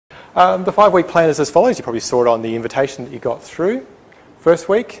The 5-week plan is as follows. You probably saw it on the invitation that you got through. First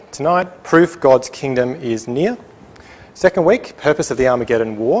week, tonight, proof God's kingdom is near. Second week, purpose of the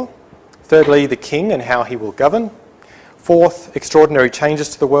Armageddon War. Thirdly, the king and how he will govern. Fourth, extraordinary changes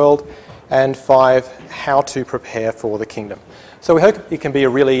to the world. And 5, how to prepare for the kingdom. So we hope it can be a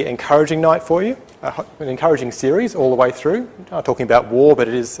really encouraging night for you, an encouraging series all the way through. I'm not talking about war, but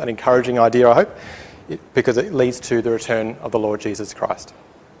it is an encouraging idea, I hope, because it leads to the return of the Lord Jesus Christ.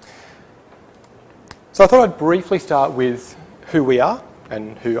 So I thought I'd briefly start with who we are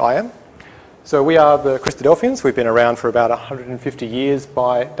and who I am. So we are the Christadelphians. We've been around for about 150 years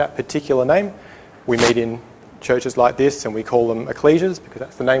by that particular name. We meet in churches like this and we call them ecclesias because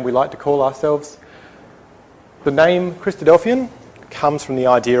that's the name we like to call ourselves. The name Christadelphian comes from the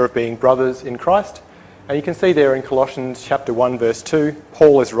idea of being brothers in Christ. And you can see there in Colossians chapter 1 verse 2,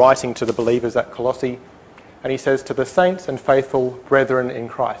 Paul is writing to the believers at Colossae and he says, to the saints and faithful brethren in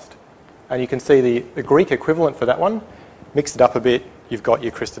Christ. And you can see the Greek equivalent for that one. Mix it up a bit, you've got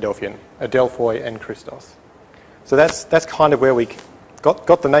your Christadelphian, Adelphoi and Christos. So that's kind of where we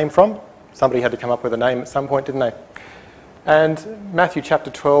got the name from. Somebody had to come up with a name at some point, didn't they? And Matthew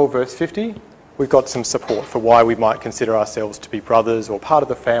chapter 12 verse 50, we've got some support for why we might consider ourselves to be brothers or part of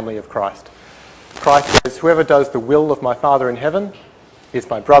the family of Christ. Christ says, whoever does the will of my Father in heaven is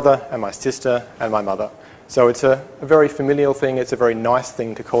my brother and my sister and my mother. So it's a very familial thing, it's a very nice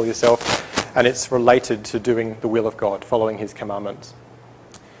thing to call yourself, and it's related to doing the will of God, following his commandments.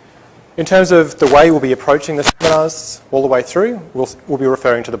 In terms of the way we'll be approaching the seminars all the way through, we'll be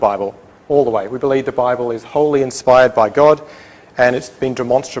referring to the Bible all the way. We believe the Bible is wholly inspired by God, and it's been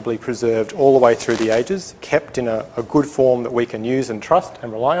demonstrably preserved all the way through the ages, kept in a good form that we can use and trust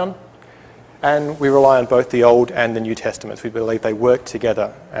and rely on. And we rely on both the Old and the New Testaments. We believe they work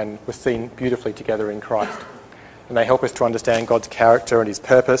together and were seen beautifully together in Christ. And they help us to understand God's character and his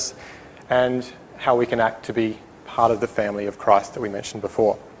purpose and how we can act to be part of the family of Christ that we mentioned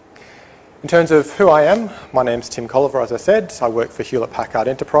before. In terms of who I am, my name's Tim Colliver, as I said. I work for Hewlett-Packard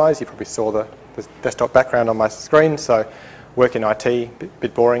Enterprise. You probably saw the desktop background on my screen. So work in IT,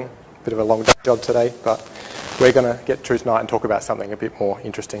 bit boring, bit of a long job today, but we're going to get through tonight and talk about something a bit more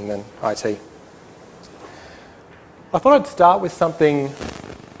interesting than IT. I thought I'd start with something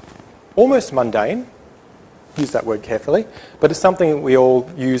almost mundane, use that word carefully, but it's something we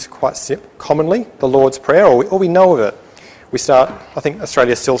all use quite commonly, the Lord's Prayer, or we know of it. I think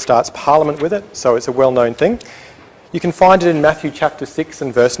Australia still starts Parliament with it, so it's a well-known thing. You can find it in Matthew chapter 6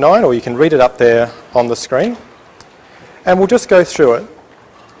 and verse 9, or you can read it up there on the screen. And we'll just go through it.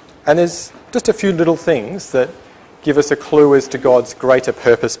 And there's just a few little things that give us a clue as to God's greater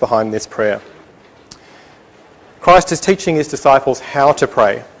purpose behind this prayer. Christ is teaching his disciples how to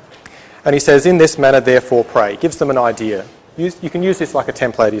pray. And he says, in this manner, therefore, pray. Gives them an idea. You can use this like a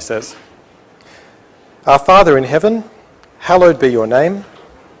template, he says. Our Father in heaven, hallowed be your name.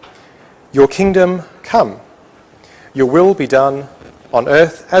 Your kingdom come. Your will be done on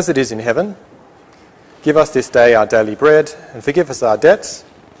earth as it is in heaven. Give us this day our daily bread, and forgive us our debts,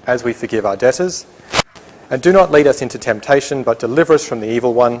 as we forgive our debtors. And do not lead us into temptation, but deliver us from the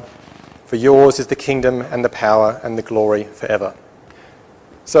evil one. For yours is the kingdom and the power and the glory forever.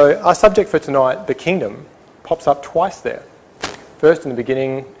 So our subject for tonight, the kingdom, pops up twice there. First in the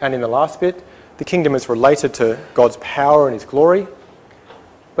beginning and in the last bit. The kingdom is related to God's power and his glory.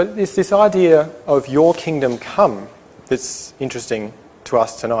 But it's this idea of your kingdom come that's interesting to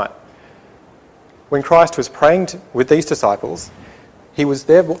us tonight. When Christ was praying with these disciples, he was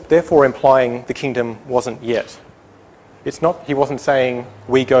therefore implying the kingdom wasn't yet. He wasn't saying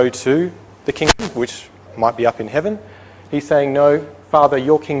we go to the kingdom, which might be up in heaven. He's saying, no, Father,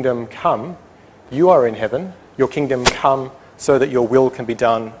 your kingdom come. You are in heaven. Your kingdom come so that your will can be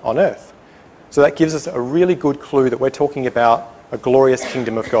done on earth. So that gives us a really good clue that we're talking about a glorious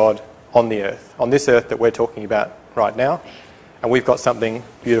kingdom of God on the earth, on this earth that we're talking about right now. And we've got something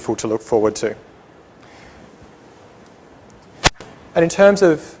beautiful to look forward to. And in terms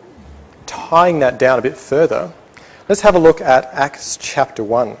of tying that down a bit further, let's have a look at Acts chapter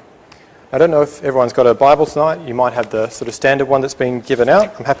 1. I don't know if everyone's got a Bible tonight. You might have the sort of standard one that's been given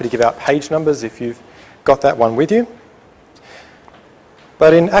out. I'm happy to give out page numbers if you've got that one with you.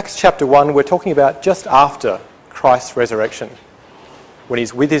 But in Acts chapter 1, we're talking about just after Christ's resurrection, when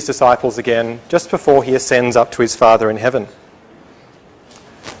he's with his disciples again, just before he ascends up to his Father in heaven.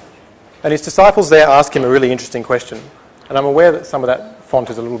 And his disciples there ask him a really interesting question. And I'm aware that some of that font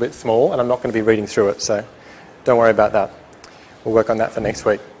is a little bit small, and I'm not going to be reading through it, so don't worry about that. We'll work on that for next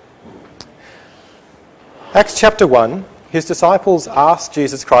week. Acts chapter 1, his disciples asked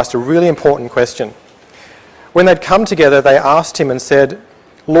Jesus Christ a really important question. When they'd come together, they asked him and said,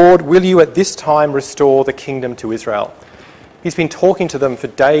 Lord, will you at this time restore the kingdom to Israel? He's been talking to them for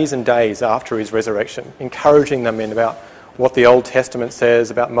days and days after his resurrection, encouraging them in about what the Old Testament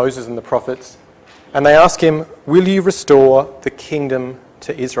says about Moses and the prophets. And they ask him, will you restore the kingdom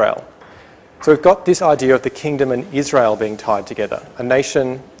to Israel? So we've got this idea of the kingdom and Israel being tied together, a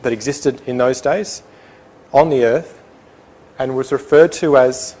nation that existed in those days on the earth and was referred to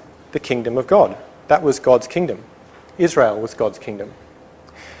as the kingdom of God. That was God's kingdom. Israel was God's kingdom.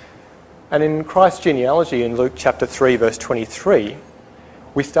 And in Christ's genealogy in Luke chapter 3, verse 23,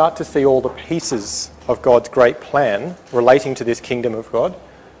 we start to see all the pieces of God's great plan relating to this kingdom of God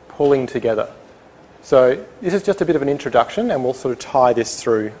pulling together. So this is just a bit of an introduction, and we'll sort of tie this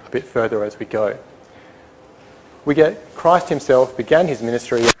through a bit further as we go. We get Christ himself began his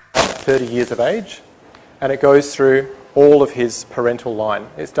ministry at 30 years of age, and it goes through all of his parental line.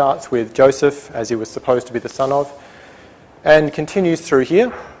 It starts with Joseph, as he was supposed to be the son of, and continues through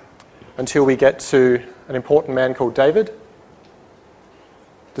here until we get to an important man called David,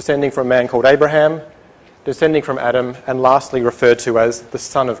 descending from a man called Abraham, descending from Adam, and lastly referred to as the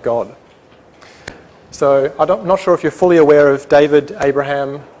Son of God. So I'm not sure if you're fully aware of David,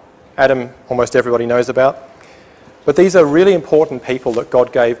 Abraham, Adam, almost everybody knows about, but these are really important people that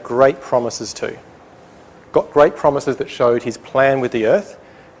God gave great promises to. Got great promises that showed his plan with the earth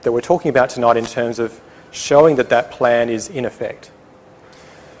that we're talking about tonight in terms of showing that that plan is in effect.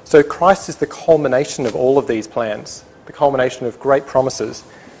 So Christ is the culmination of all of these plans, the culmination of great promises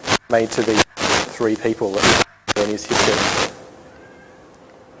made to these three people that in his history.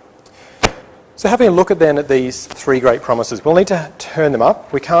 So having a look at these three great promises, we'll need to turn them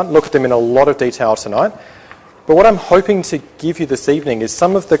up. We can't look at them in a lot of detail tonight, but what I'm hoping to give you this evening is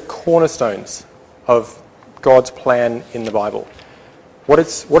some of the cornerstones of God's plan in the Bible. What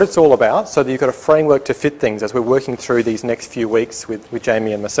it's all about, so that you've got a framework to fit things as we're working through these next few weeks with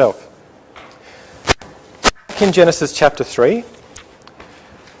Jamie and myself. Back in Genesis chapter 3,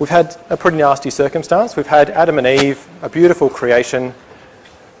 we've had a pretty nasty circumstance. We've had Adam and Eve, a beautiful creation,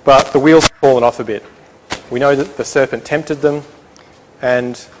 but the wheels have fallen off a bit. We know that the serpent tempted them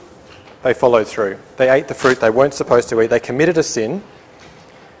and they followed through. They ate the fruit they weren't supposed to eat. They committed a sin.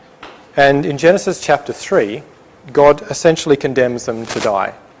 And in Genesis chapter 3, God essentially condemns them to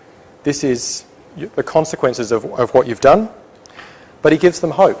die. This is the consequences of what you've done, but he gives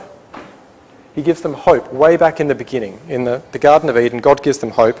them hope. He gives them hope way back in the beginning. In the Garden of Eden, God gives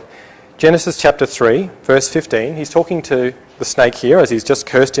them hope. Genesis chapter 3, verse 15, he's talking to the snake here as he's just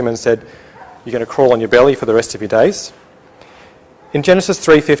cursed him and said, you're going to crawl on your belly for the rest of your days. In Genesis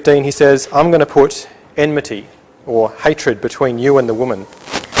 3:15, he says, I'm going to put enmity or hatred between you and the woman,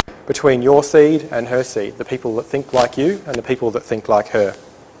 between your seed and her seed, the people that think like you and the people that think like her.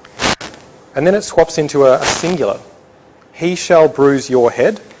 And then it swaps into a singular. He shall bruise your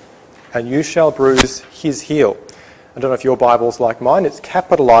head and you shall bruise his heel. I don't know if your Bible's like mine, it's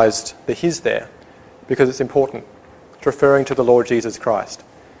capitalised the his there because it's important. It's referring to the Lord Jesus Christ.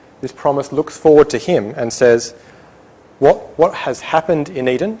 This promise looks forward to him and says, what has happened in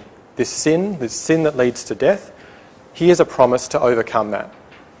Eden, this sin that leads to death, here's a promise to overcome that.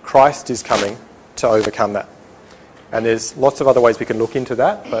 Christ is coming to overcome that. And there's lots of other ways we can look into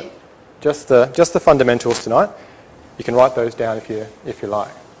that, but just the fundamentals tonight. You can write those down if you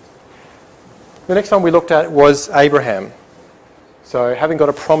like. The next one we looked at was Abraham. So having got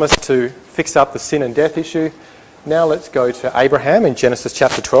a promise to fix up the sin and death issue, now let's go to Abraham in Genesis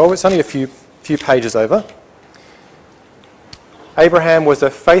chapter 12. It's only a few pages over. Abraham was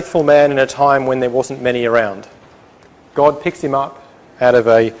a faithful man in a time when there wasn't many around. God picks him up out of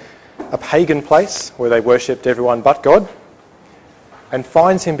a pagan place where they worshipped everyone but God and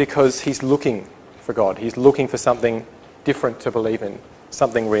finds him because he's looking for God. He's looking for something different to believe in,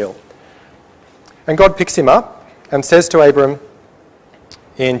 something real. And God picks him up and says to Abram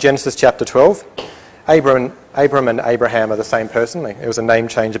in Genesis chapter 12, Abram and Abraham are the same person. There was a name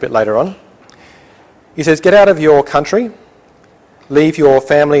change a bit later on. He says, get out of your country, leave your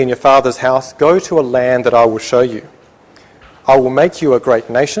family and your father's house, go to a land that I will show you. I will make you a great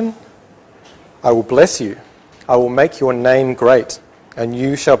nation. I will bless you. I will make your name great, and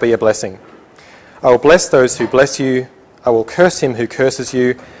you shall be a blessing. I will bless those who bless you. I will curse him who curses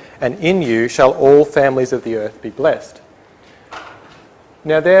you, and in you shall all families of the earth be blessed.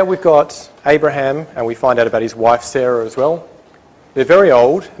 Now there we've got Abraham, and we find out about his wife Sarah as well. They're very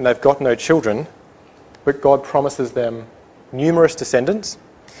old, and they've got no children, but God promises them numerous descendants.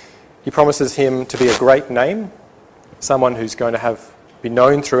 He promises him to be a great name, someone who's going to be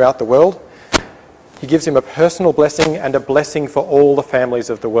known throughout the world. He gives him a personal blessing and a blessing for all the families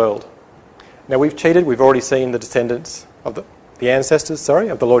of the world. Now we've cheated, we've already seen the descendants of ancestors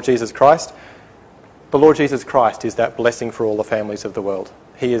of the Lord Jesus Christ. The Lord Jesus Christ is that blessing for all the families of the world.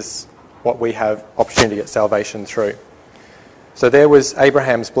 He is what we have opportunity at salvation through. So there was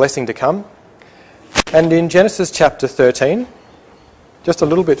Abraham's blessing to come. And in Genesis chapter 13, just a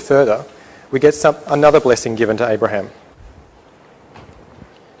little bit further, we get another blessing given to Abraham.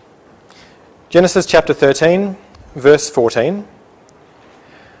 Genesis chapter 13, verse 14.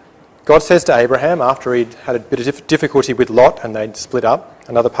 God says to Abraham, after he'd had a bit of difficulty with Lot and they'd split up,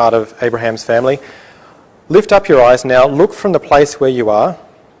 another part of Abraham's family, "Lift up your eyes now, look from the place where you are,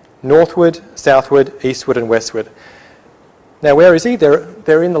 northward, southward, eastward and westward." Now where is he?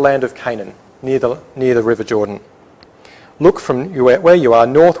 They're in the land of Canaan, near the river Jordan. "Look from where you are,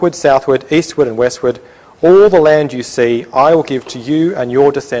 northward, southward, eastward and westward. All the land you see, I will give to you and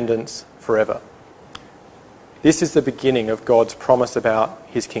your descendants forever." This is the beginning of God's promise about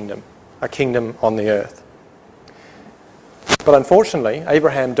his kingdom, a kingdom on the earth. But unfortunately,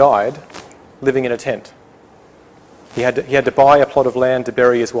 Abraham died living in a tent. He had to buy a plot of land to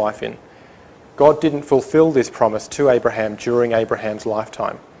bury his wife in. God didn't fulfill this promise to Abraham during Abraham's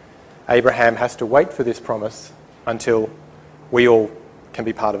lifetime. Abraham has to wait for this promise until we all can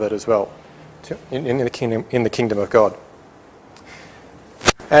be part of it as well, in the kingdom of God.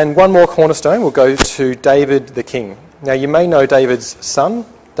 And one more cornerstone will go to David the king. Now you may know David's son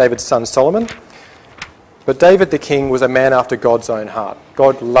Solomon, but David the king was a man after God's own heart.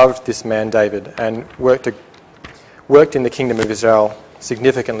 God loved this man David and worked in the kingdom of Israel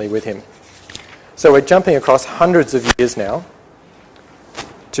significantly with him. So we're jumping across hundreds of years now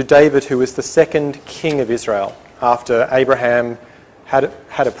to David, who was the second king of Israel. After Abraham had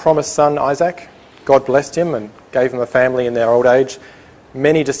a promised son, Isaac, God blessed him and gave him a family in their old age,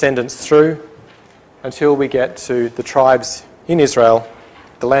 many descendants through, until we get to the tribes in Israel,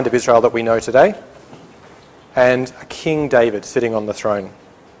 the land of Israel that we know today, and a King David sitting on the throne.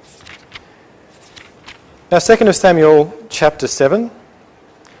 Now 2 Samuel chapter 7,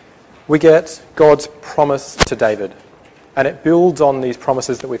 we get God's promise to David, and it builds on these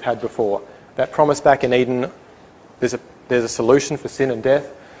promises that we've had before. That promise back in Eden, there's a solution for sin and death.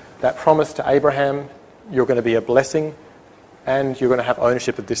 That promise to Abraham, you're going to be a blessing and you're going to have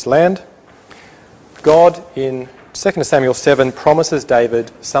ownership of this land. God in 2 Samuel 7 promises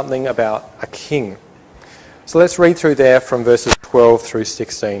David something about a king. So let's read through there from verses 12 through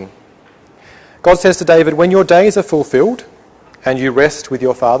 16. God says to David, "When your days are fulfilled and you rest with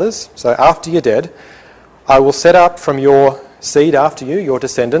your fathers," so after you're dead, "I will set up from your seed after you, your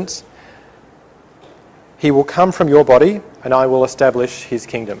descendants. He will come from your body and I will establish his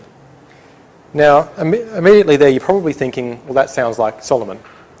kingdom." Now, immediately there you're probably thinking, well, that sounds like Solomon.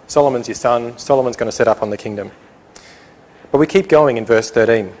 Solomon's your son. Solomon's going to set up on the kingdom. But we keep going in verse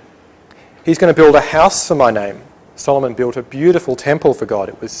 13. "He's going to build a house for my name." Solomon built a beautiful temple for God.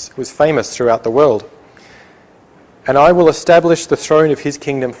 It was famous throughout the world. "And I will establish the throne of his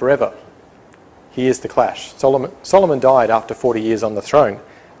kingdom forever." Here's the clash. Solomon died after 40 years on the throne.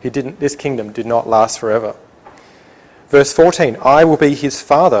 This kingdom did not last forever. Verse 14, "I will be his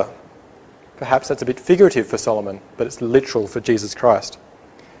father." Perhaps that's a bit figurative for Solomon, but it's literal for Jesus Christ.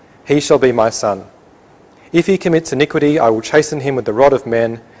 "He shall be my son. If he commits iniquity, I will chasten him with the rod of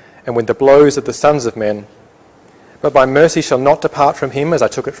men and with the blows of the sons of men. But my mercy shall not depart from him, as I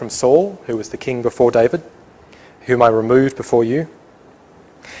took it from Saul, who was the king before David, whom I removed before you.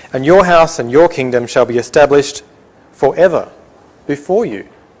 And your house and your kingdom shall be established forever before you."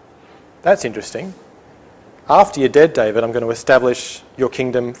 That's interesting. After you're dead, David, I'm going to establish your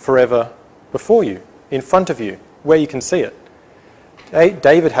kingdom forever before you, in front of you, where you can see it.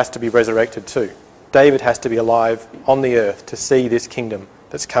 David has to be resurrected too. David has to be alive on the earth to see this kingdom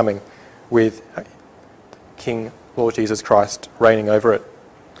that's coming with King Lord Jesus Christ reigning over it.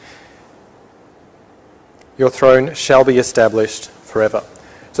 "Your throne shall be established forever."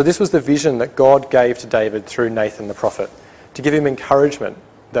 So this was the vision that God gave to David through Nathan the prophet, to give him encouragement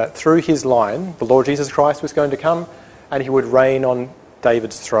that through his line, the Lord Jesus Christ was going to come and he would reign on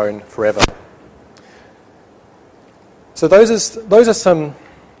David's throne forever. So those are some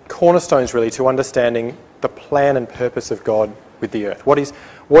cornerstones really to understanding the plan and purpose of God with the earth, what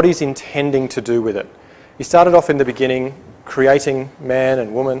he's intending to do with it. He started off in the beginning creating man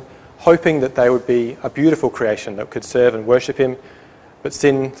and woman, hoping that they would be a beautiful creation that could serve and worship him, but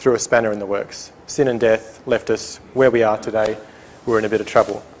sin threw a spanner in the works. Sin and death left us where we are today. We're in a bit of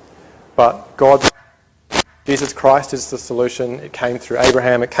trouble. But God, Jesus Christ is the solution. It came through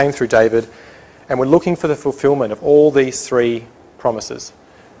Abraham, it came through David, and we're looking for the fulfillment of all these three promises.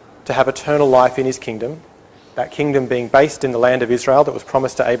 To have eternal life in his kingdom, that kingdom being based in the land of Israel that was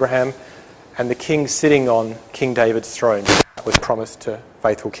promised to Abraham, and the king sitting on King David's throne, was promised to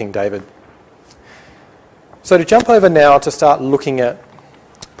faithful King David. So to jump over now to start looking at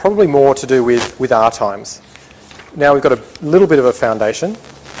probably more to do with our times. Now we've got a little bit of a foundation.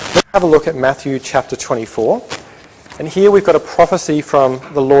 Let's have a look at Matthew chapter 24. And here we've got a prophecy from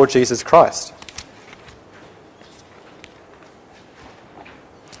the Lord Jesus Christ.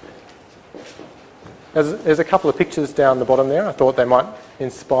 There's a couple of pictures down the bottom there. I thought they might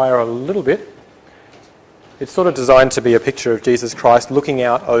inspire a little bit. It's sort of designed to be a picture of Jesus Christ looking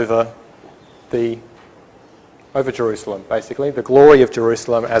out over Jerusalem, basically, the glory of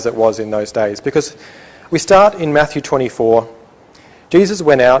Jerusalem as it was in those days. Because we start in Matthew 24. Jesus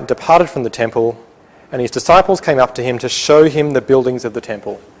went out and departed from the temple, and his disciples came up to him to show him the buildings of the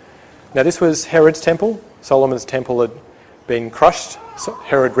temple. Now this was Herod's temple. Solomon's temple had been crushed. So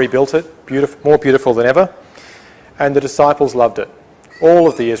Herod rebuilt it, more beautiful than ever, and the disciples loved it. All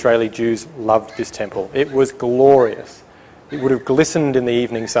of the Israeli Jews loved this temple. It was glorious. It would have glistened in the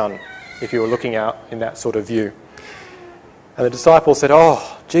evening sun if you were looking out in that sort of view. And the disciples said,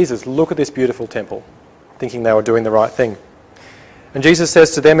 "Oh, Jesus, look at this beautiful temple," thinking they were doing the right thing. And Jesus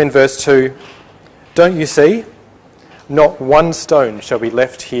says to them in verse 2, "Don't you see? Not one stone shall be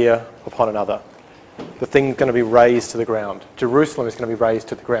left here upon another." The thing's going to be razed to the ground. Jerusalem is going to be razed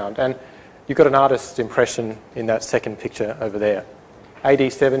to the ground. And you've got an artist's impression in that second picture over there.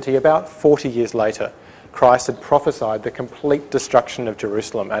 AD 70, about 40 years later, Christ had prophesied the complete destruction of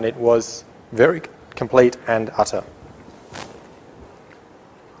Jerusalem, and it was very complete and utter.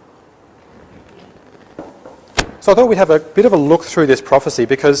 So I thought we'd have a bit of a look through this prophecy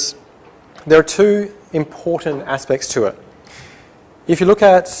because there are two important aspects to it. If you look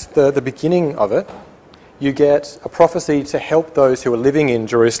at the beginning of it, you get a prophecy to help those who were living in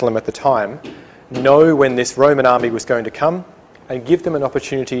Jerusalem at the time know when this Roman army was going to come and give them an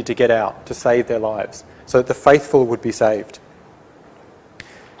opportunity to get out, to save their lives, so that the faithful would be saved.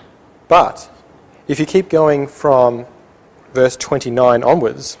 But if you keep going from verse 29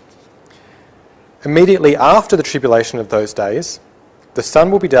 onwards, immediately after the tribulation of those days, the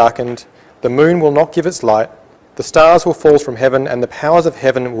sun will be darkened, the moon will not give its light, the stars will fall from heaven, and the powers of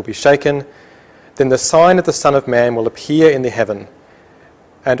heaven will be shaken. Then the sign of the Son of Man will appear in the heaven,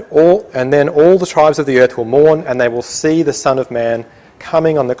 and then all the tribes of the earth will mourn, and they will see the Son of Man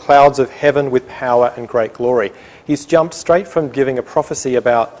coming on the clouds of heaven with power and great glory. He's jumped straight from giving a prophecy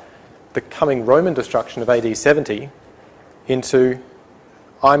about the coming Roman destruction of AD 70 into,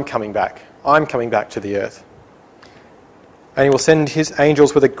 I'm coming back to the earth. And he will send his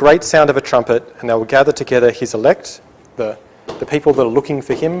angels with a great sound of a trumpet, and they will gather together his elect, the people that are looking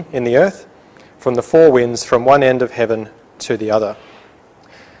for him in the earth, from the four winds, from one end of heaven to the other.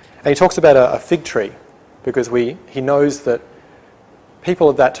 And he talks about a fig tree, because he knows that people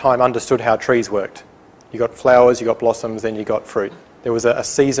at that time understood how trees worked. You got flowers, you got blossoms, then you got fruit. There was a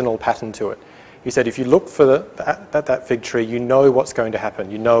seasonal pattern to it. He said, if you look for that fig tree, you know what's going to happen.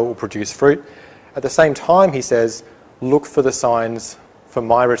 You know it will produce fruit. At the same time, he says, look for the signs for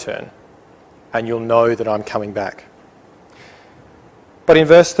my return, and you'll know that I'm coming back. But in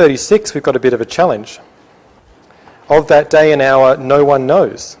verse 36, we've got a bit of a challenge. Of that day and hour, no one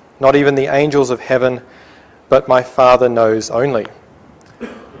knows, not even the angels of heaven, but my Father knows only.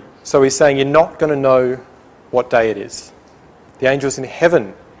 So he's saying you're not going to know what day it is. The angels in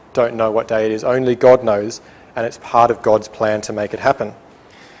heaven don't know what day it is. Only God knows, and it's part of God's plan to make it happen.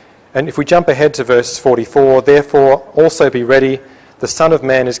 And if we jump ahead to verse 44, therefore also be ready, the Son of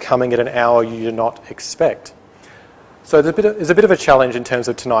Man is coming at an hour you do not expect. So there's a bit of a challenge in terms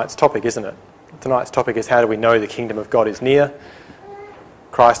of tonight's topic, isn't it? Tonight's topic is how do we know the kingdom of God is near?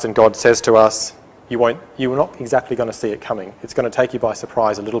 Christ and God says to us, you're not exactly going to see it coming. It's going to take you by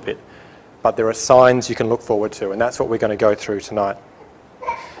surprise a little bit. But there are signs you can look forward to, and that's what we're going to go through tonight.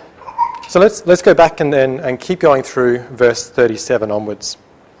 So let's go back and keep going through verse 37 onwards.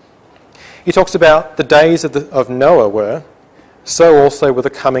 He talks about the days of Noah were, so also will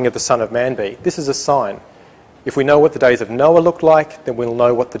the coming of the Son of Man be. This is a sign. If we know what the days of Noah looked like, then we'll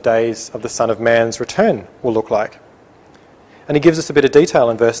know what the days of the Son of Man's return will look like. And he gives us a bit of detail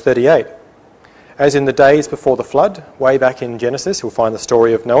in verse 38. As in the days before the flood, way back in Genesis, we'll find the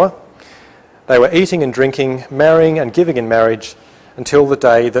story of Noah. They were eating and drinking, marrying and giving in marriage until the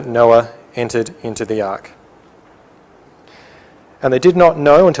day that Noah entered into the ark. And they did not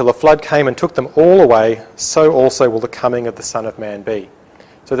know until the flood came and took them all away, so also will the coming of the Son of Man be.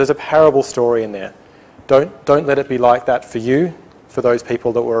 So there's a parable story in there. Don't let it be like that for you, for those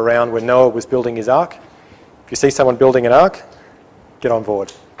people that were around when Noah was building his ark. If you see someone building an ark, get on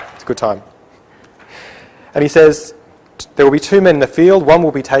board. It's a good time. And he says, there will be two men in the field, one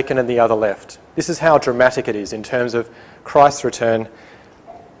will be taken and the other left. This is how dramatic it is in terms of Christ's return.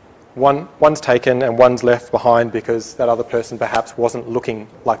 One's taken and one's left behind because that other person perhaps wasn't looking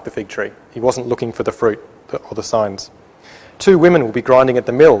like the fig tree. He wasn't looking for the fruit or the signs. 2 women will be grinding at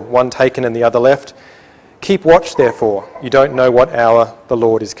the mill, one taken and the other left. Keep watch, therefore. You don't know what hour the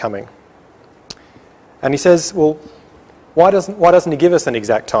Lord is coming. And he says, well, why doesn't he give us an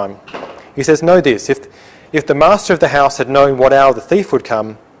exact time? He says, know this, if the master of the house had known what hour the thief would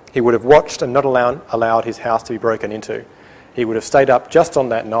come, he would have watched and not allowed his house to be broken into. He would have stayed up just on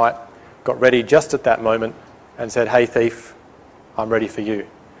that night, got ready just at that moment, and said, hey thief, I'm ready for you.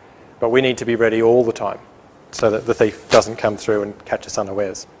 But we need to be ready all the time so that the thief doesn't come through and catch us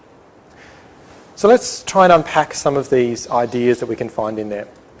unawares. So let's try and unpack some of these ideas that we can find in there.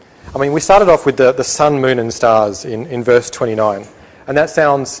 I mean, we started off with the sun, moon and stars in verse 29, and that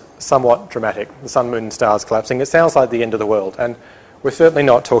sounds somewhat dramatic, the sun, moon and stars collapsing. It sounds like the end of the world, and we're certainly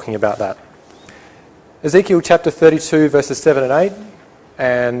not talking about that. Ezekiel chapter 32 verses 7 and 8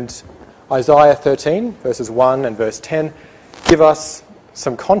 and Isaiah 13 verses 1 and verse 10 give us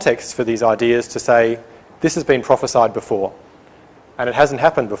some context for these ideas to say this has been prophesied before and it hasn't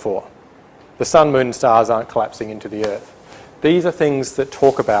happened before. The sun, moon and stars aren't collapsing into the earth. These are things that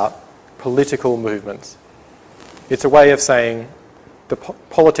talk about political movements. It's a way of saying the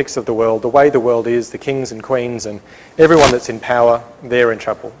politics of the world, the way the world is, the kings and queens and everyone that's in power, they're in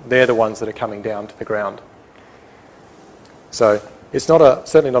trouble. They're the ones that are coming down to the ground. So it's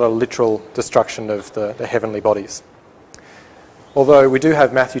certainly not a literal destruction of the heavenly bodies. Although we do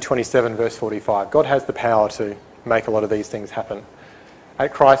have Matthew 27 verse 45. God has the power to make a lot of these things happen.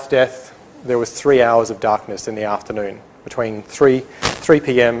 At Christ's death, there was 3 hours of darkness in the afternoon, between 3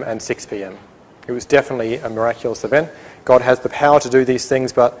 p.m. and 6 p.m. It was definitely a miraculous event. God has the power to do these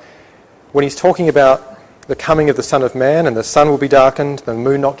things, but when he's talking about the coming of the Son of Man and the sun will be darkened, the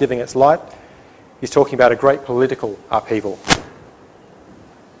moon not giving its light, he's talking about a great political upheaval.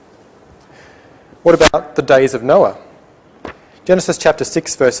 What about the days of Noah? Genesis chapter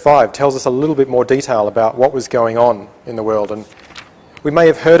 6 verse 5 tells us a little bit more detail about what was going on in the world. And we may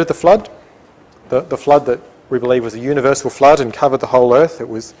have heard of the flood, the flood that we believe was a universal flood and covered the whole earth.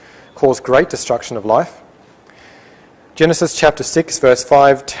 It caused great destruction of life. Genesis chapter 6 verse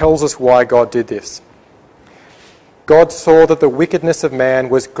 5 tells us why God did this. God saw that the wickedness of man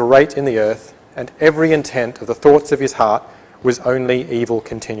was great in the earth, and every intent of the thoughts of his heart was only evil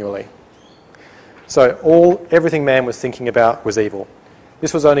continually. So everything man was thinking about was evil.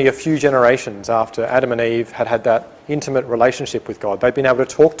 This was only a few generations after Adam and Eve had had that intimate relationship with God. They'd been able to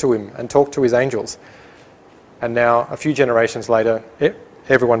talk to him and talk to his angels. And now, a few generations later,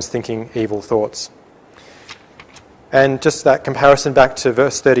 everyone's thinking evil thoughts. And just that comparison back to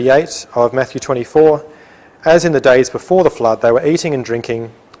verse 38 of Matthew 24, as in the days before the flood, they were eating and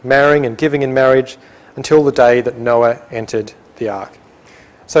drinking, marrying and giving in marriage, until the day that Noah entered the ark.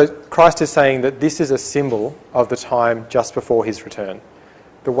 So Christ is saying that this is a symbol of the time just before his return.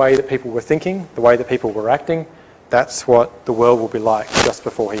 The way that people were thinking, the way that people were acting, that's what the world will be like just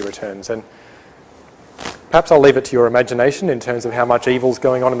before he returns. And perhaps I'll leave it to your imagination in terms of how much evil's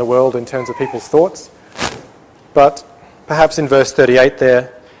going on in the world in terms of people's thoughts. But perhaps in verse 38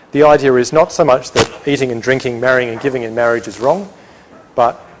 there, the idea is not so much that eating and drinking, marrying and giving in marriage is wrong,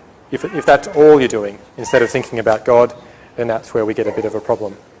 but if that's all you're doing, instead of thinking about God, then that's where we get a bit of a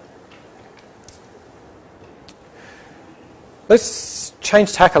problem. Let's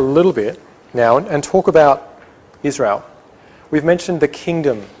change tack a little bit now and talk about Israel. We've mentioned the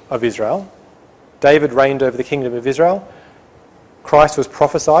kingdom of Israel. David reigned over the kingdom of Israel. Christ was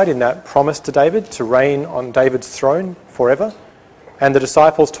prophesied in that promise to David to reign on David's throne forever. And the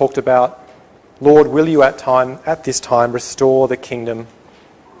disciples talked about, Lord, will you at this time restore the kingdom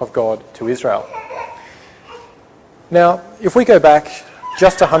of God to Israel? Now, if we go back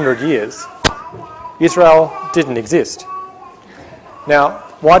just 100 years, Israel didn't exist. Now,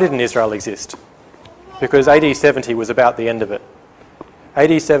 why didn't Israel exist? Because AD 70 was about the end of it.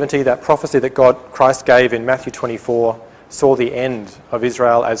 AD 70, that prophecy that Christ gave in Matthew 24, saw the end of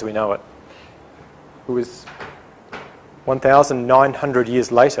Israel as we know it. It was 1,900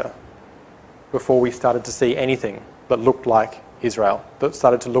 years later before we started to see anything that looked like Israel, that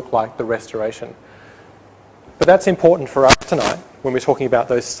started to look like the restoration. But that's important for us tonight when we're talking about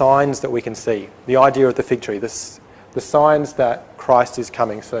those signs that we can see, the idea of the fig tree, the signs that Christ is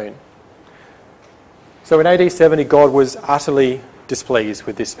coming soon. So in AD 70, God was utterly displeased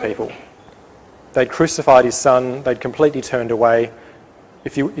with this people. They'd crucified his son, they'd completely turned away.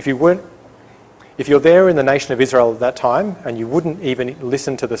 If you're there in the nation of Israel at that time and you wouldn't even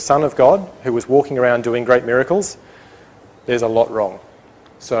listen to the Son of God who was walking around doing great miracles, there's a lot wrong.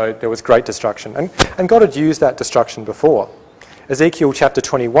 So there was great destruction. And God had used that destruction before. Ezekiel chapter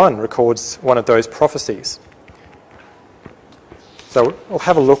 21 records one of those prophecies. So we'll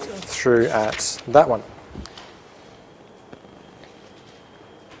have a look through at that one.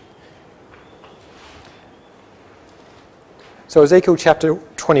 So Ezekiel chapter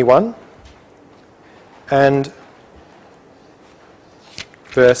 21 and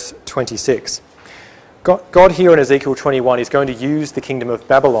verse 26. God here in Ezekiel 21 is going to use the kingdom of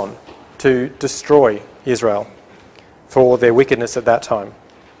Babylon to destroy Israel for their wickedness at that time.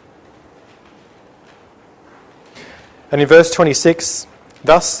 And in verse 26,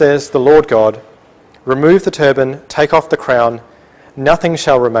 thus says the Lord God, remove the turban, take off the crown, nothing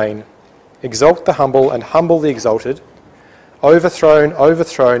shall remain. Exalt the humble and humble the exalted. Overthrown,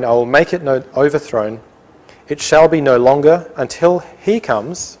 overthrown, I will make it overthrown. It shall be no longer until he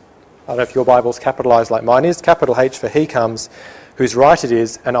comes. I don't know if your Bible's capitalised like mine is. Capital H for he comes, whose right it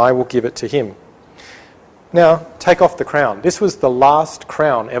is, and I will give it to him. Now, take off the crown. This was the last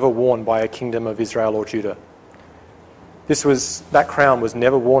crown ever worn by a kingdom of Israel or Judah. That crown was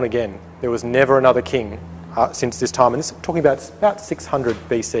never worn again. There was never another king since this time. And this is talking about 600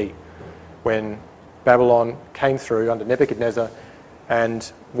 BC, when Babylon came through under Nebuchadnezzar and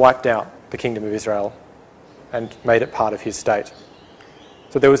wiped out the kingdom of Israel and made it part of his state.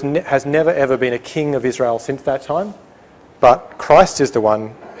 So there has never ever been a king of Israel since that time, but Christ is the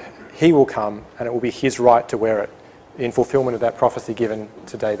one. He will come and it will be his right to wear it in fulfillment of that prophecy given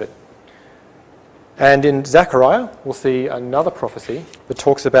to David. And in Zechariah, we'll see another prophecy that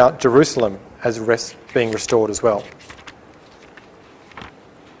talks about Jerusalem as being restored as well.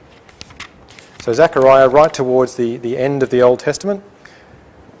 So Zechariah, right towards the end of the Old Testament,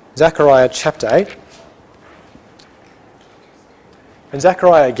 Zechariah chapter 8. And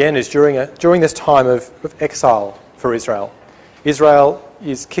Zechariah again is during this time of exile for Israel. Israel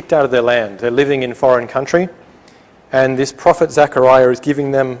is kicked out of their land. They're living in foreign country. And this prophet Zechariah is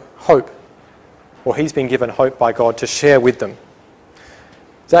giving them hope, or he's been given hope by God to share with them.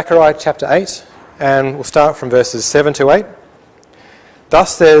 Zechariah chapter 8, and we'll start from verses 7 to 8.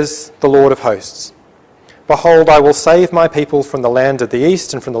 Thus says the Lord of hosts, behold, I will save my people from the land of the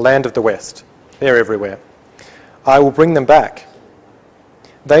east and from the land of the west. They're everywhere. I will bring them back.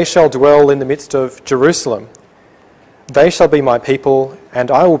 They shall dwell in the midst of Jerusalem. They shall be my people, and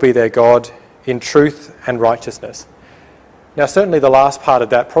I will be their God in truth and righteousness. Now, certainly the last part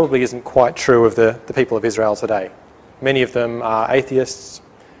of that probably isn't quite true of the people of Israel today. Many of them are atheists.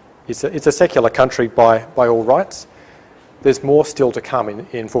 It's a secular country by all rights. There's more still to come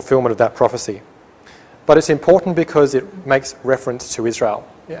in fulfillment of that prophecy. But it's important because it makes reference to Israel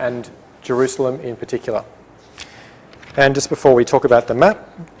and Jerusalem in particular. And just before we talk about the map,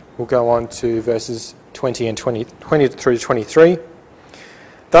 we'll go on to verses 20 through to 23.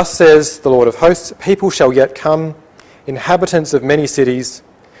 Thus says the Lord of hosts, people shall yet come, inhabitants of many cities.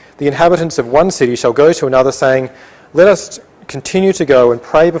 The inhabitants of one city shall go to another, saying, let us continue to go and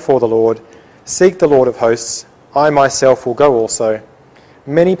pray before the Lord, seek the Lord of hosts. I myself will go also.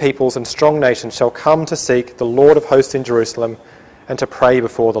 Many peoples and strong nations shall come to seek the Lord of hosts in Jerusalem and to pray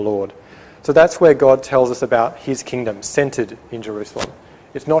before the Lord. So that's where God tells us about his kingdom centred in Jerusalem.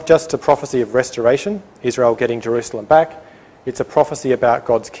 It's not just a prophecy of restoration, Israel getting Jerusalem back. It's a prophecy about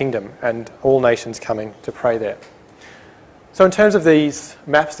God's kingdom and all nations coming to pray there. So in terms of these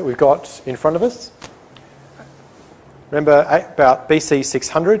maps that we've got in front of us, remember about BC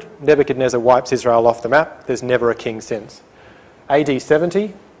 600, Nebuchadnezzar wipes Israel off the map. There's never a king since. AD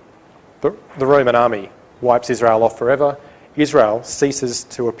 70, the Roman army wipes Israel off forever. Israel ceases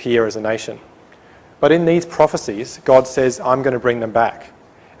to appear as a nation. But in these prophecies, God says, I'm going to bring them back.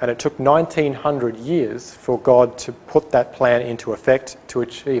 And it took 1900 years for God to put that plan into effect to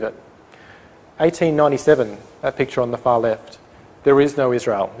achieve it. 1897, that picture on the far left, there is no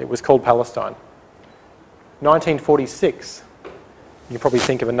Israel. It was called Palestine. 1946, you can probably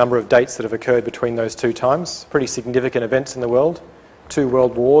think of a number of dates that have occurred between those two times. Pretty significant events in the world. 2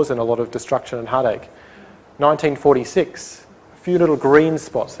 world wars and a lot of destruction and heartache. 1946, a few little green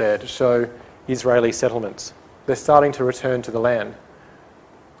spots there to show Israeli settlements. They're starting to return to the land.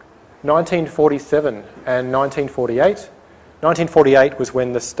 1947 and 1948. 1948 was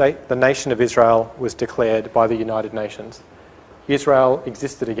when the nation of Israel was declared by the United Nations. Israel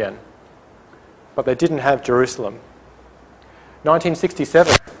existed again, but they didn't have Jerusalem.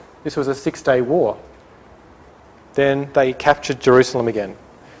 1967, this was a 6-day war. Then they captured Jerusalem again.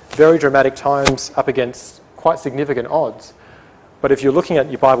 Very dramatic times up against quite significant odds. But if you're looking at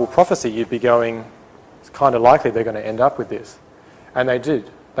your Bible prophecy, you'd be going, it's kind of likely they're going to end up with this. And they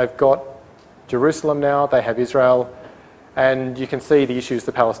did. They've got Jerusalem now, they have Israel, And you can see the issues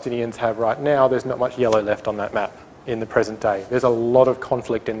the Palestinians have right now. There's not much yellow left on that map in the present day. There's a lot of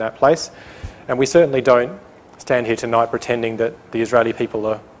conflict in that place. And we certainly don't stand here tonight pretending that the Israeli people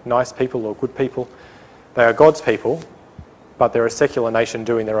are nice people or good people. They are God's people, but they're a secular nation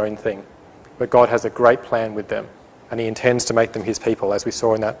doing their own thing. But God has a great plan with them, and he intends to make them his people, as we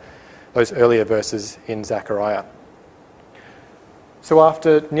saw in those earlier verses in Zechariah. So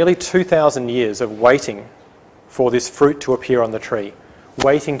after nearly 2,000 years of waiting for this fruit to appear on the tree,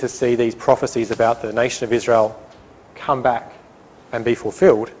 waiting to see these prophecies about the nation of Israel come back and be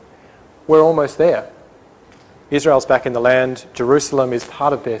fulfilled, we're almost there. Israel's back in the land, Jerusalem is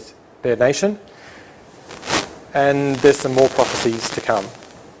part of their nation, and there's some more prophecies to come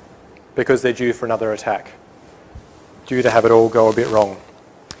because they're due for another attack, due to have it all go a bit wrong.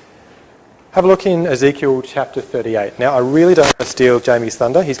 Have a look in Ezekiel chapter 38. Now, I really don't want to steal Jamie's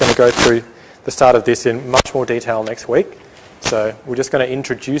thunder. He's going to go through the start of this in much more detail next week. So we're just going to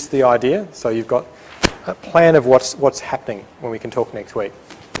introduce the idea so you've got a plan of what's happening when we can talk next week.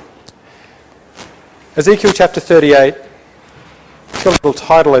 Ezekiel chapter 38, got a little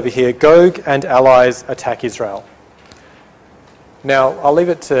title over here, Gog and Allies Attack Israel. Now, I'll leave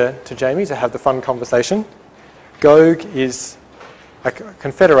it to Jamie to have the fun conversation. Gog is a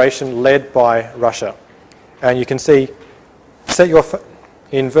confederation led by Russia. And you can see,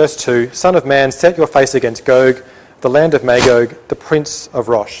 in verse 2, Son of man, set your face against Gog, the land of Magog, the prince of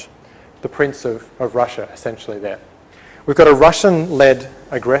Rosh. The prince of Russia, essentially there. We've got a Russian-led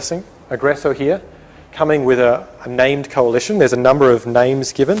aggressor here, coming with a named coalition. There's a number of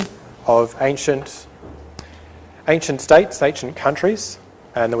names given of ancient states, ancient countries,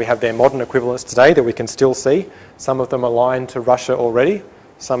 and then we have their modern equivalents today that we can still see. Some of them aligned to Russia already,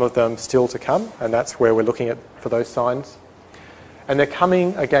 some of them still to come, and that's where we're looking at for those signs. And they're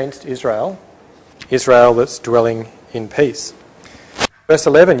coming against Israel that's dwelling in peace. Verse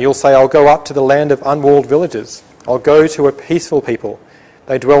 11, you'll say, I'll go up to the land of unwalled villages. I'll go to a peaceful people.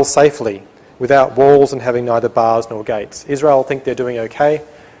 They dwell safely, without walls and having neither bars nor gates. Israel think they're doing okay,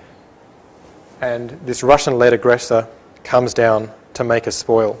 and this Russian-led aggressor comes down to make a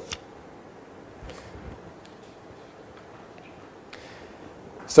spoil.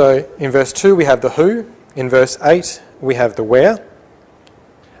 So in verse 2 we have the who, in verse 8 we have the where.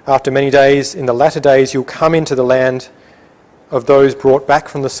 After many days, in the latter days, you'll come into the land of those brought back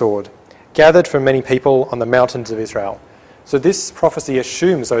from the sword, gathered from many people on the mountains of Israel. So this prophecy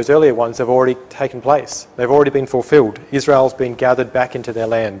assumes those earlier ones have already taken place. They've already been fulfilled. Israel's been gathered back into their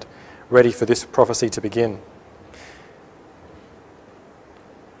land, ready for this prophecy to begin.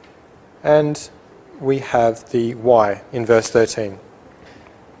 And we have the why in verse 13.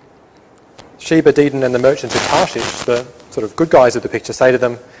 Sheba, Dedan and the merchants of Tarshish, the sort of good guys of the picture, say to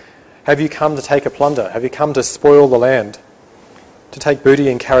them, have you come to take a plunder? Have you come to spoil the land? To take booty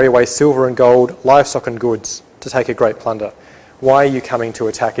and carry away silver and gold, livestock and goods, to take a great plunder. Why are you coming to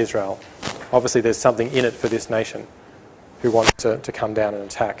attack Israel? Obviously there's something in it for this nation who wants to come down and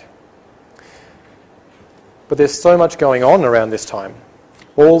attack. But there's so much going on around this time.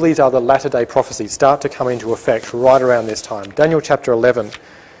 All these other latter-day prophecies start to come into effect right around this time. Daniel chapter 11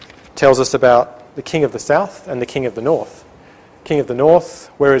 tells us about the king of the south and the king of the north. King of the north,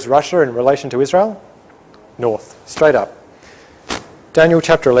 where is Russia in relation to Israel? North, straight up. Daniel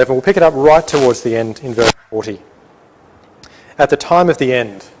chapter 11, we'll pick it up right towards the end in verse 40. At the time of the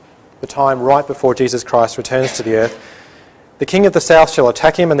end, the time right before Jesus Christ returns to the earth, the king of the south shall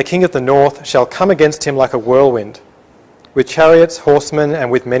attack him, and the king of the north shall come against him like a whirlwind, with chariots, horsemen, and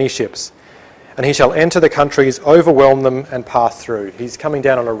with many ships. And he shall enter the countries, overwhelm them, and pass through. He's coming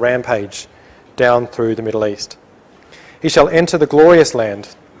down on a rampage down through the Middle East. He shall enter the glorious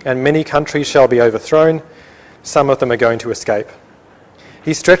land, and many countries shall be overthrown. Some of them are going to escape.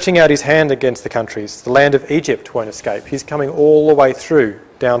 He's stretching out his hand against the countries. The land of Egypt won't escape. He's coming all the way through,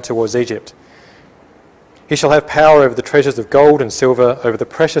 down towards Egypt. He shall have power over the treasures of gold and silver, over the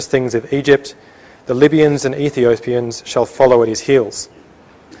precious things of Egypt. The Libyans and Ethiopians shall follow at his heels.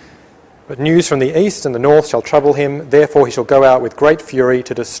 But news from the east and the north shall trouble him. Therefore he shall go out with great fury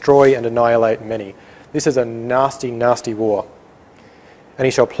to destroy and annihilate many. This is a nasty, nasty war. And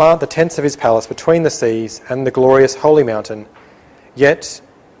he shall plant the tents of his palace between the seas and the glorious holy mountain. Yet,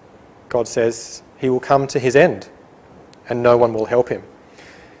 God says, he will come to his end, and no one will help him.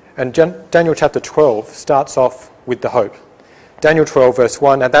 And Daniel chapter 12 starts off with the hope. Daniel 12 verse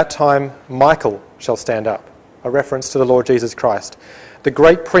 1, at that time Michael shall stand up, a reference to the Lord Jesus Christ, the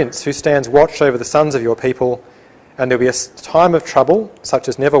great prince who stands watch over the sons of your people, and there will be a time of trouble such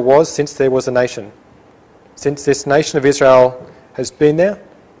as never was since there was a nation. Since this nation of Israel has been there,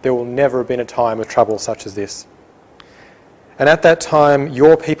 there will never have been a time of trouble such as this. And at that time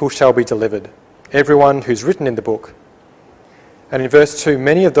your people shall be delivered, everyone who's written in the book. And in verse 2,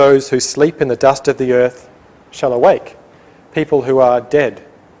 many of those who sleep in the dust of the earth shall awake, people who are dead,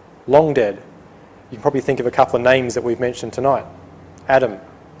 long dead. You can probably think of a couple of names that we've mentioned tonight. Adam,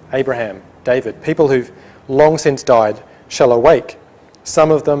 Abraham, David, people who've long since died shall awake,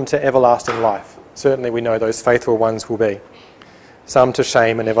 some of them to everlasting life. Certainly we know those faithful ones will be. Some to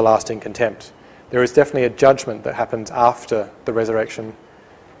shame and everlasting contempt. There is definitely a judgment that happens after the resurrection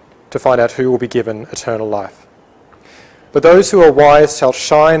to find out who will be given eternal life. But those who are wise shall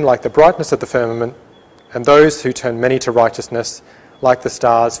shine like the brightness of the firmament, and those who turn many to righteousness like the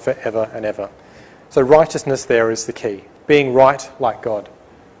stars forever and ever. So righteousness there is the key, being right like God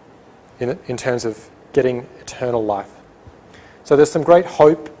in terms of getting eternal life. So there's some great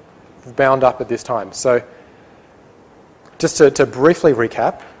hope bound up at this time. So just to briefly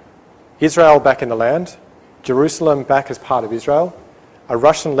recap, Israel back in the land, Jerusalem back as part of Israel, a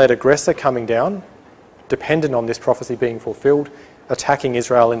Russian-led aggressor coming down, dependent on this prophecy being fulfilled, attacking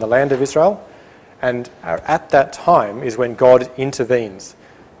Israel in the land of Israel. And at that time is when God intervenes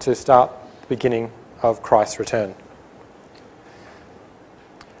to start the beginning of Christ's return.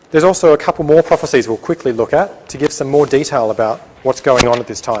 There's also a couple more prophecies we'll quickly look at to give some more detail about what's going on at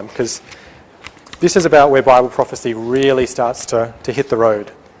this time, because this is about where Bible prophecy really starts to hit the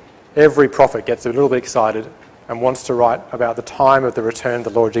road. Every prophet gets a little bit excited and wants to write about the time of the return of the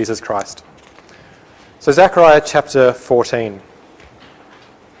Lord Jesus Christ. So Zechariah chapter 14.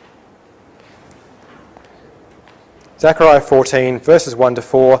 Zechariah 14, verses 1 to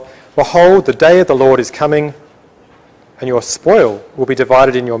 4. Behold, the day of the Lord is coming, and your spoil will be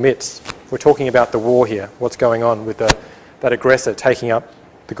divided in your midst. We're talking about the war here, what's going on with that aggressor taking up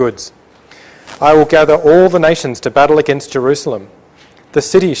the goods. I will gather all the nations to battle against Jerusalem. The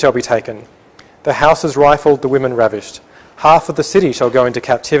city shall be taken, the houses rifled, the women ravished. Half of the city shall go into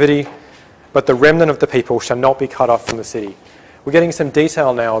captivity, but the remnant of the people shall not be cut off from the city. We're getting some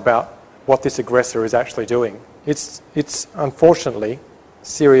detail now about what this aggressor is actually doing. It's unfortunately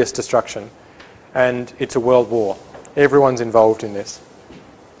serious destruction, and it's a world war. Everyone's involved in this.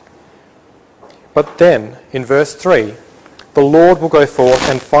 But then, in verse 3, the Lord will go forth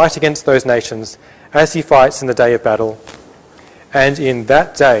and fight against those nations as he fights in the day of battle. And in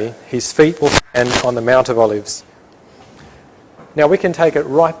that day his feet will stand on the Mount of Olives. Now we can take it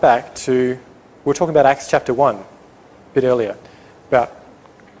right back to, we were talking about Acts chapter 1 a bit earlier, about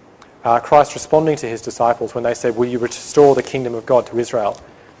Christ responding to his disciples when they said, will you restore the kingdom of God to Israel?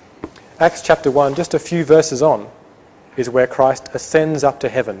 Acts chapter 1, just a few verses on, is where Christ ascends up to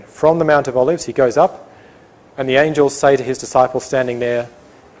heaven. From the Mount of Olives, he goes up, and the angels say to his disciples standing there,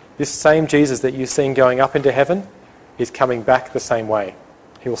 this same Jesus that you've seen going up into heaven is coming back the same way.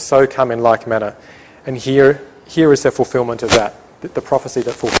 He will so come in like manner. And here is the fulfillment of that, the prophecy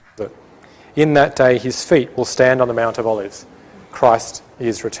that fulfills it. In that day his feet will stand on the Mount of Olives. Christ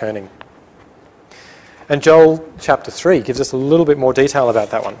is returning. And Joel chapter 3 gives us a little bit more detail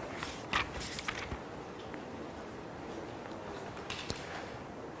about that one.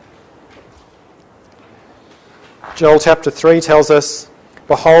 Joel chapter 3 tells us,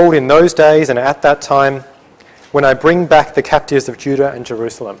 behold, in those days and at that time, when I bring back the captives of Judah and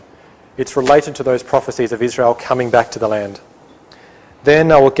Jerusalem. It's related to those prophecies of Israel coming back to the land.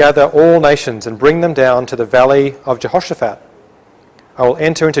 Then I will gather all nations and bring them down to the valley of Jehoshaphat. I will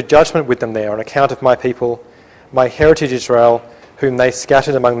enter into judgment with them there on account of my people, my heritage Israel, whom they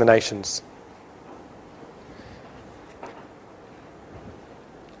scattered among the nations.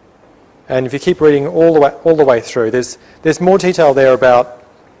 And if you keep reading all the way through, there's more detail there about,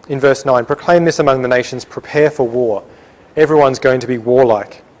 in verse 9, proclaim this among the nations, prepare for war. Everyone's going to be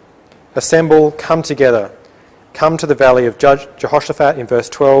warlike. Assemble, come together. Come to the valley of Jehoshaphat in verse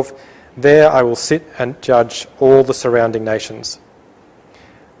 12. There I will sit and judge all the surrounding nations.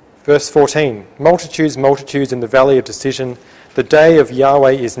 Verse 14, multitudes, multitudes in the valley of decision. The day of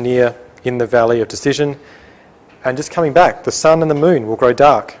Yahweh is near in the valley of decision. And just coming back, the sun and the moon will grow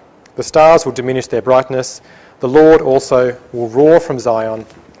dark. The stars will diminish their brightness. The Lord also will roar from Zion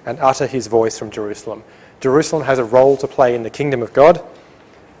and utter his voice from Jerusalem. Jerusalem has a role to play in the kingdom of God,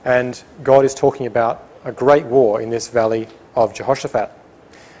 and God is talking about a great war in this valley of Jehoshaphat.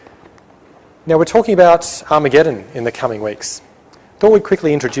 Now we're talking about Armageddon in the coming weeks. Thought we'd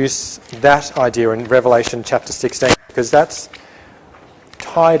quickly introduce that idea in Revelation chapter 16, because that's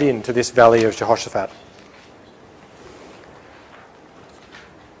tied into this valley of Jehoshaphat.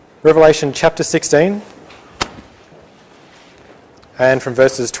 Revelation chapter 16, and from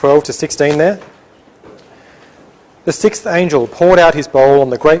verses 12 to 16 there. The sixth angel poured out his bowl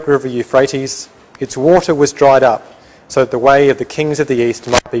on the great river Euphrates. Its water was dried up, so that the way of the kings of the east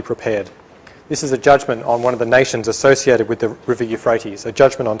might be prepared. This is a judgment on one of the nations associated with the river Euphrates, a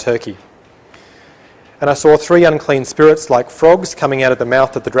judgment on Turkey. And I saw 3 unclean spirits like frogs coming out of the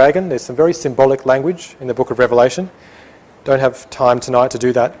mouth of the dragon. There's some very symbolic language in the book of Revelation. Don't have time tonight to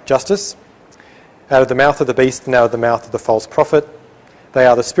do that justice. Out of the mouth of the beast and out of the mouth of the false prophet. They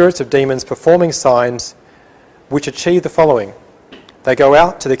are the spirits of demons performing signs which achieve the following. They go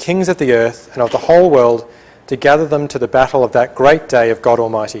out to the kings of the earth and of the whole world to gather them to the battle of that great day of God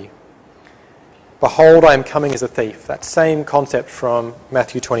Almighty. Behold, I am coming as a thief. That same concept from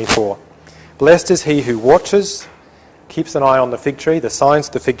Matthew 24. Blessed is he who watches, keeps an eye on the fig tree, the signs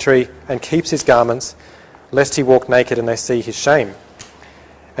of the fig tree, and keeps his garments, lest he walk naked and they see his shame.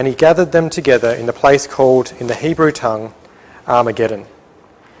 And he gathered them together in the place called, in the Hebrew tongue, Armageddon.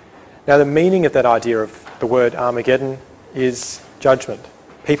 Now the meaning of that idea of the word Armageddon is judgment.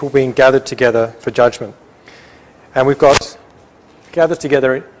 People being gathered together for judgment. And we've got gathered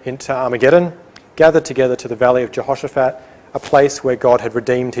together into Armageddon, gathered together to the valley of Jehoshaphat, a place where God had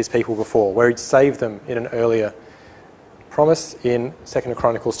redeemed his people before, where he'd saved them in an earlier promise in 2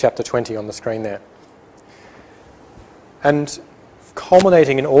 Chronicles chapter 20 on the screen there. And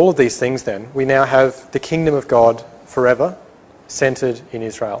culminating in all of these things then, we now have the kingdom of God forever centred in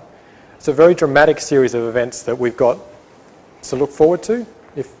Israel. It's a very dramatic series of events that we've got to look forward to,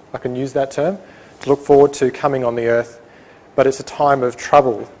 if I can use that term, to look forward to coming on the earth, but it's a time of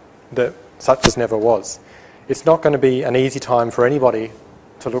trouble that such as never was. It's not going to be an easy time for anybody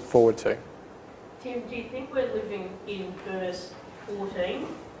to look forward to. Tim, do you think we're living in verse 14?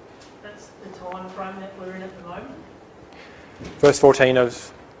 That's the time frame that we're in at the moment. Verse 14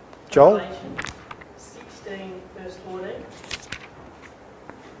 of Joel? Revelation 16, verse 14.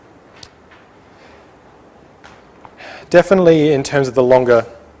 Definitely in terms of the longer,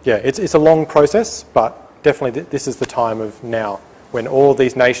 it's a long process, but definitely this is the time of now, when all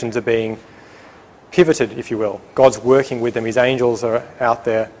these nations are being pivoted, if you will. God's working with them. His angels are out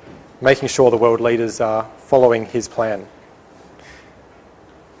there making sure the world leaders are following his plan.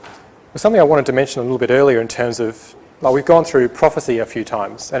 There's something I wanted to mention a little bit earlier in terms of, well, we've gone through prophecy a few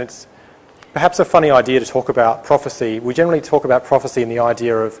times, and it's perhaps a funny idea to talk about prophecy. We generally talk about prophecy in the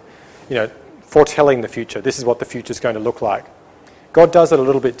idea of, foretelling the future. This is what the future is going to look like. God does it a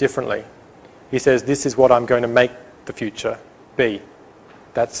little bit differently. He says, this is what I'm going to make the future be.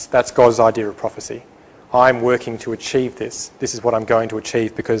 That's God's idea of prophecy. I'm working to achieve this. This is what I'm going to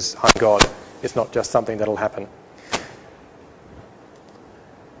achieve because I'm God. It's not just something that'll happen.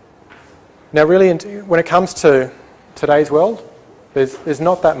 Now really, when it comes to today's world, there's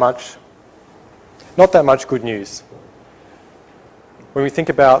not that much good news. When we think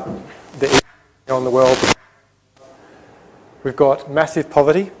about the evil on the world, we've got massive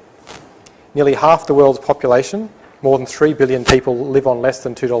poverty. Nearly half the world's population, more than 3 billion people, live on less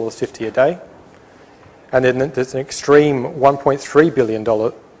than $2.50 a day. And then there's an extreme 1.3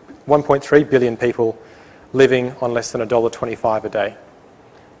 billion people living on less than $1.25 a day.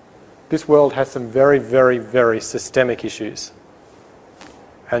 This world has some very, very, very systemic issues.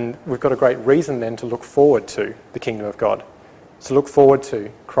 And we've got a great reason then to look forward to the kingdom of God, to look forward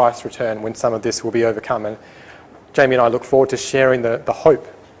to Christ's return when some of this will be overcome. And Jamie and I look forward to sharing the hope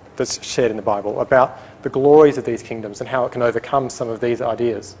that's shared in the Bible about the glories of these kingdoms and how it can overcome some of these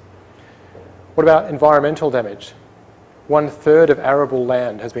ideas. What about environmental damage? 1/3 of arable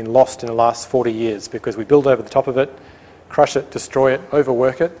land has been lost in the last 40 years because we build over the top of it, crush it, destroy it,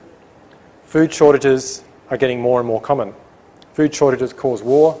 overwork it. Food shortages are getting more and more common. Food shortages cause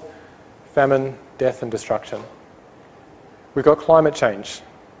war, famine, death and destruction. We've got climate change.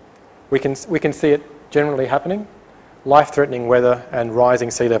 We can see it generally happening. Life-threatening weather and rising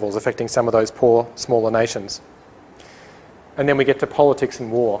sea levels affecting some of those poor, smaller nations. And then we get to politics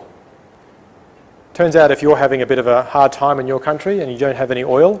and war. Turns out if you're having a bit of a hard time in your country and you don't have any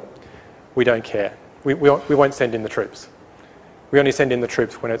oil, we don't care. We won't send in the troops. We only send in the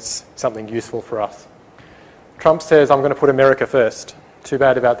troops when it's something useful for us. Trump says, I'm going to put America first. Too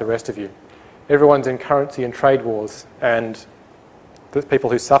bad about the rest of you. Everyone's in currency and trade wars, and the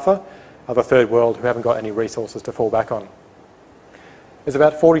people who suffer are the third world who haven't got any resources to fall back on. There's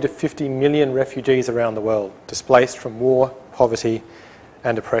about 40 to 50 million refugees around the world, displaced from war, poverty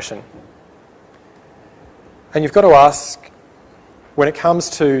and oppression. And you've got to ask, when it comes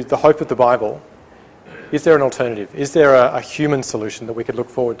to the hope of the Bible, is there an alternative? Is there a human solution that we could look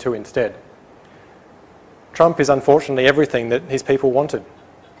forward to instead? Trump is unfortunately everything that his people wanted,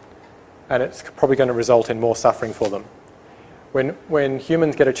 and it's probably going to result in more suffering for them. When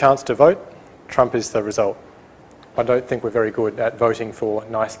humans get a chance to vote, Trump is the result. I don't think we're very good at voting for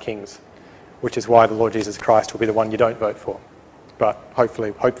nice kings. which is why the Lord Jesus Christ will be the one you don't vote for, but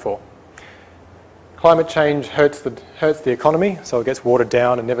hopefully hope for. Climate change hurts the economy, so it gets watered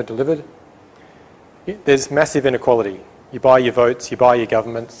down and never delivered. There's massive inequality. You buy your votes, you buy your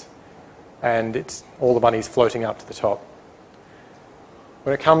governments, and all the money's floating up to the top.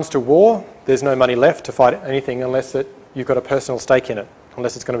 When it comes to war, there's no money left to fight anything unless you've got a personal stake in it,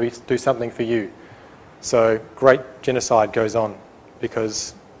 unless it's going to do something for you. So great genocide goes on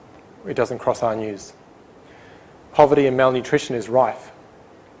because it doesn't cross our news. Poverty and malnutrition is rife.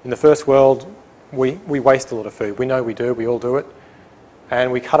 In the first world, we waste a lot of food. We know we do, we all do it.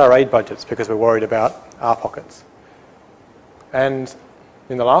 And we cut our aid budgets because we're worried about our pockets. And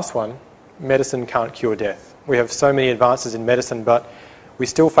in the last one, medicine can't cure death. We have so many advances in medicine, but we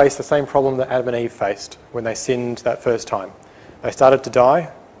still face the same problem that Adam and Eve faced when they sinned that first time. They started to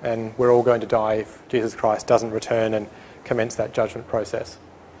die, and we're all going to die if Jesus Christ doesn't return and commence that judgment process.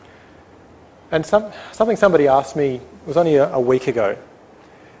 And something somebody asked me, it was only a week ago.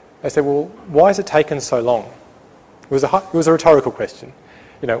 They said, well, why has it taken so long? It was a rhetorical question.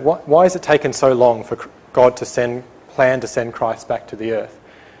 You know, why has it taken so long for God to plan to send Christ back to the earth?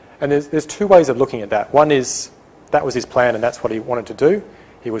 And there's two ways of looking at that. One is that was his plan and that's what he wanted to do.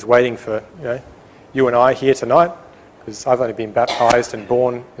 He was waiting for you and I here tonight, because I've only been baptised and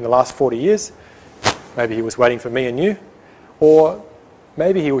born in the last 40 years. Maybe he was waiting for me and you. Or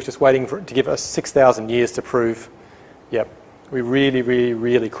maybe he was just waiting to give us 6,000 years to prove, yep, we really, really,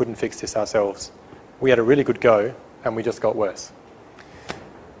 really couldn't fix this ourselves. We had a really good go and we just got worse.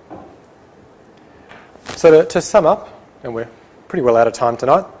 So to sum up, and we're pretty well out of time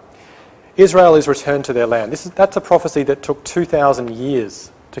tonight, Israel is returned to their land. That's a prophecy that took 2,000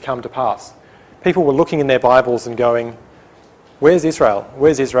 years to come to pass. People were looking in their Bibles and going, where's Israel?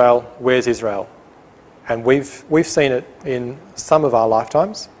 Where's Israel? Where's Israel? And we've seen it in some of our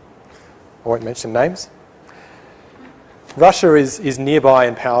lifetimes. I won't mention names. Russia is nearby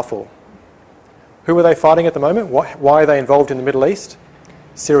and powerful. Who are they fighting at the moment? Why are they involved in the Middle East?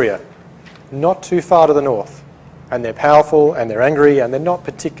 Syria. Not too far to the north. And they're powerful and they're angry and they're not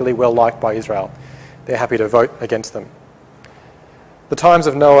particularly well liked by Israel. They're happy to vote against them. The times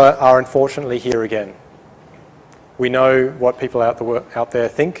of Noah are unfortunately here again. We know what people out there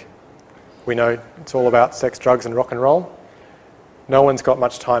think. We know it's all about sex, drugs and rock and roll. No one's got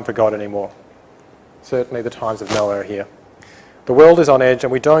much time for God anymore. Certainly the times of Noah are here. The world is on edge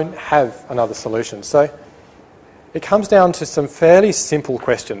and we don't have another solution. So it comes down to some fairly simple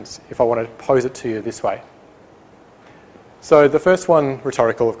questions, if I want to pose it to you this way. So the first one,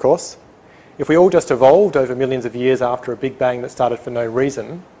 rhetorical of course. If we all just evolved over millions of years after a Big Bang that started for no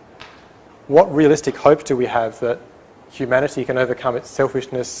reason, what realistic hope do we have that humanity can overcome its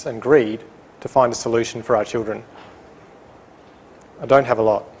selfishness and greed to find a solution for our children? I don't have a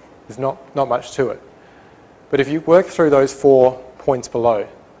lot. There's not much to it. But if you work through those 4 points below,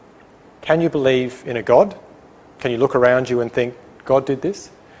 can you believe in a God? Can you look around you and think, God did this?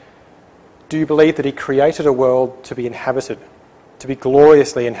 Do you believe that he created a world to be inhabited, to be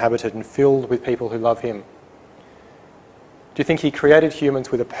gloriously inhabited and filled with people who love him? Do you think he created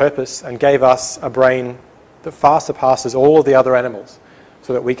humans with a purpose and gave us a brain that far surpasses all of the other animals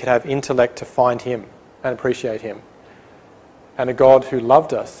so that we could have intellect to find him and appreciate him? And a God who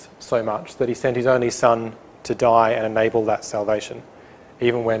loved us so much that he sent his only son to die and enable that salvation,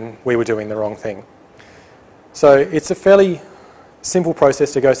 even when we were doing the wrong thing. So it's a fairly simple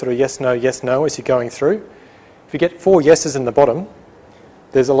process to go sort of yes, no, as you're going through. If you get 4 yeses in the bottom,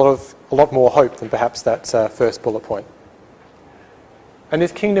 there's a lot more hope than perhaps that first bullet point. And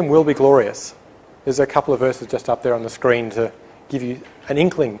this kingdom will be glorious. There's a couple of verses just up there on the screen to give you an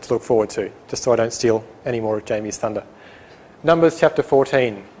inkling to look forward to, just so I don't steal any more of Jamie's thunder. Numbers chapter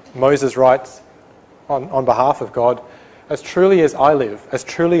 14, Moses writes on behalf of God, "As truly as I live, as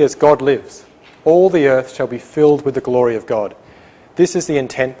truly as God lives, all the earth shall be filled with the glory of God." This is the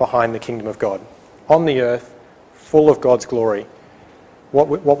intent behind the kingdom of God. On the earth, full of God's glory. What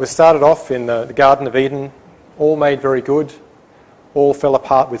was started off in the Garden of Eden, all made very good, all fell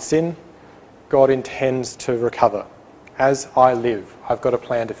apart with sin, God intends to recover. As I live, I've got a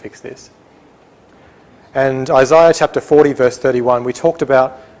plan to fix this. And Isaiah chapter 40 verse 31, we talked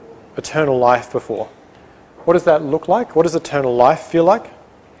about eternal life before. What does that look like? What does eternal life feel like?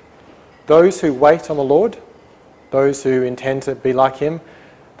 Those who wait on the Lord, those who intend to be like him,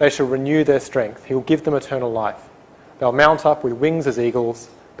 they shall renew their strength. He'll give them eternal life. They'll mount up with wings as eagles.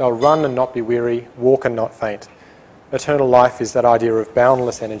 They'll run and not be weary, walk and not faint. Eternal life is that idea of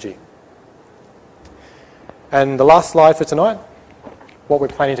boundless energy. And the last slide for tonight, what we're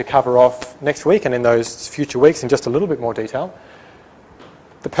planning to cover off next week and in those future weeks in just a little bit more detail.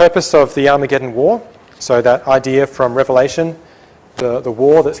 the purpose of the Armageddon War, so that idea from Revelation, the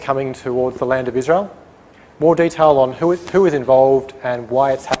war that's coming towards the land of Israel. More detail on who is involved and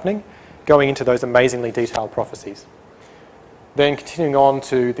why it's happening, going into those amazingly detailed prophecies. Then continuing on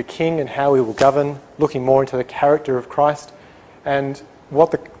to the King and how he will govern, looking more into the character of Christ and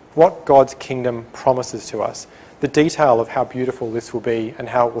what God's kingdom promises to us. The detail of how beautiful this will be and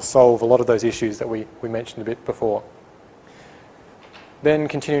how it will solve a lot of those issues that we mentioned a bit before. Then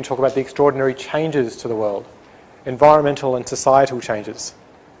continuing to talk about the extraordinary changes to the world, environmental and societal changes,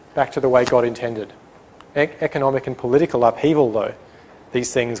 back to the way God intended. Economic and political upheaval, though.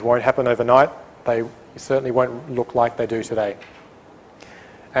 These things won't happen overnight. They certainly won't look like they do today.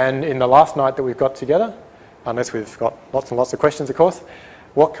 And in the last night that we've got together, unless we've got lots and lots of questions, of course,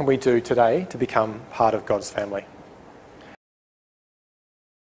 what can we do today to become part of God's family?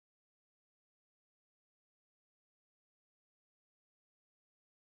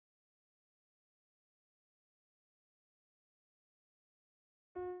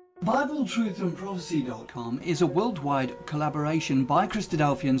 BibleTruthAndProphecy.com is a worldwide collaboration by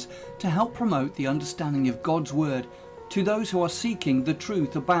Christadelphians to help promote the understanding of God's Word to those who are seeking the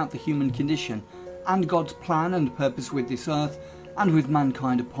truth about the human condition and God's plan and purpose with this earth and with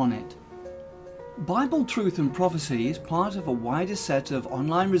mankind upon it. Bible Truth and Prophecy is part of a wider set of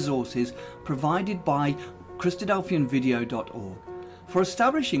online resources provided by Christadelphianvideo.org for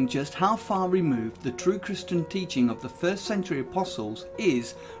establishing just how far removed the true Christian teaching of the first century apostles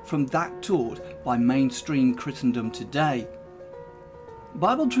is from that taught by mainstream Christendom today.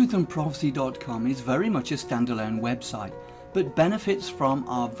 BibleTruthAndProphecy.com is very much a standalone website, but benefits from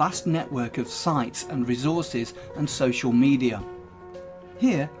our vast network of sites and resources and social media.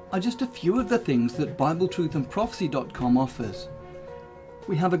 Here are just a few of the things that BibleTruthAndProphecy.com offers.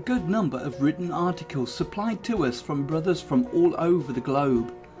 We have a good number of written articles supplied to us from brothers from all over the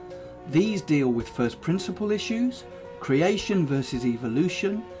globe. These deal with first principle issues, creation versus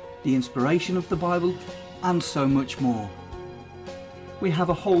evolution, the inspiration of the Bible, and so much more. We have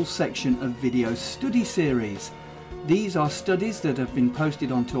a whole section of video study series. These are studies that have been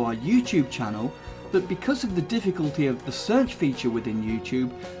posted onto our YouTube channel, but because of the difficulty of the search feature within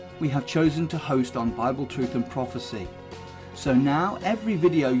YouTube, we have chosen to host on Bible Truth and Prophecy. So now every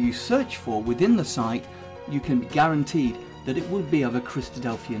video you search for within the site, you can be guaranteed that it will be of a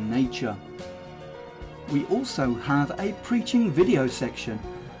Christadelphian nature. We also have a preaching video section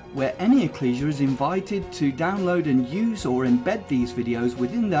where any ecclesia is invited to download and use or embed these videos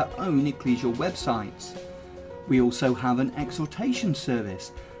within their own ecclesial websites. We also have an exhortation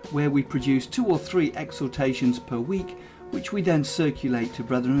service where we produce 2 or 3 exhortations per week, which we then circulate to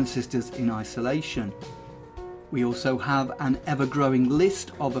brethren and sisters in isolation. We also have an ever-growing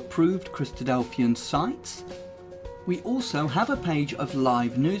list of approved Christadelphian sites. We also have a page of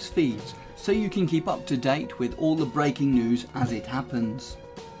live news feeds, so you can keep up to date with all the breaking news as it happens.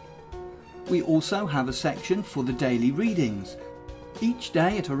 We also have a section for the daily readings. Each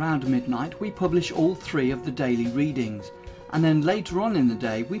day at around midnight we publish all 3 of the daily readings, and then later on in the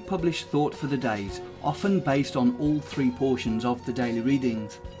day we publish thought for the days, often based on all 3 portions of the daily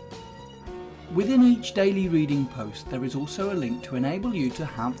readings. Within each daily reading post there is also a link to enable you to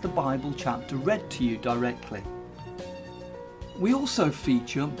have the Bible chapter read to you directly. We also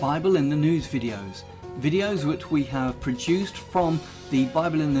feature Bible in the News videos, videos which we have produced from the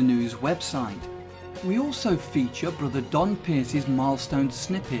Bible in the News website. We also feature Brother Don Pierce's milestone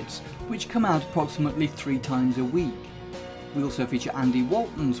snippets, which come out approximately 3 times a week. We also feature Andy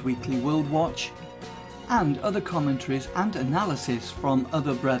Walton's weekly World Watch, and other commentaries and analysis from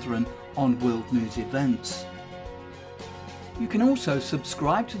other brethren on world news events. You can also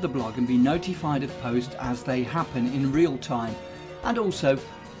subscribe to the blog and be notified of posts as they happen in real time, and also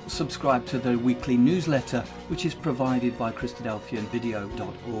subscribe to the weekly newsletter which is provided by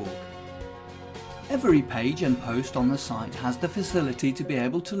Christadelphianvideo.org. Every page and post on the site has the facility to be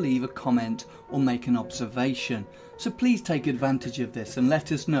able to leave a comment or make an observation, so please take advantage of this and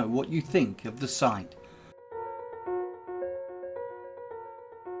let us know what you think of the site.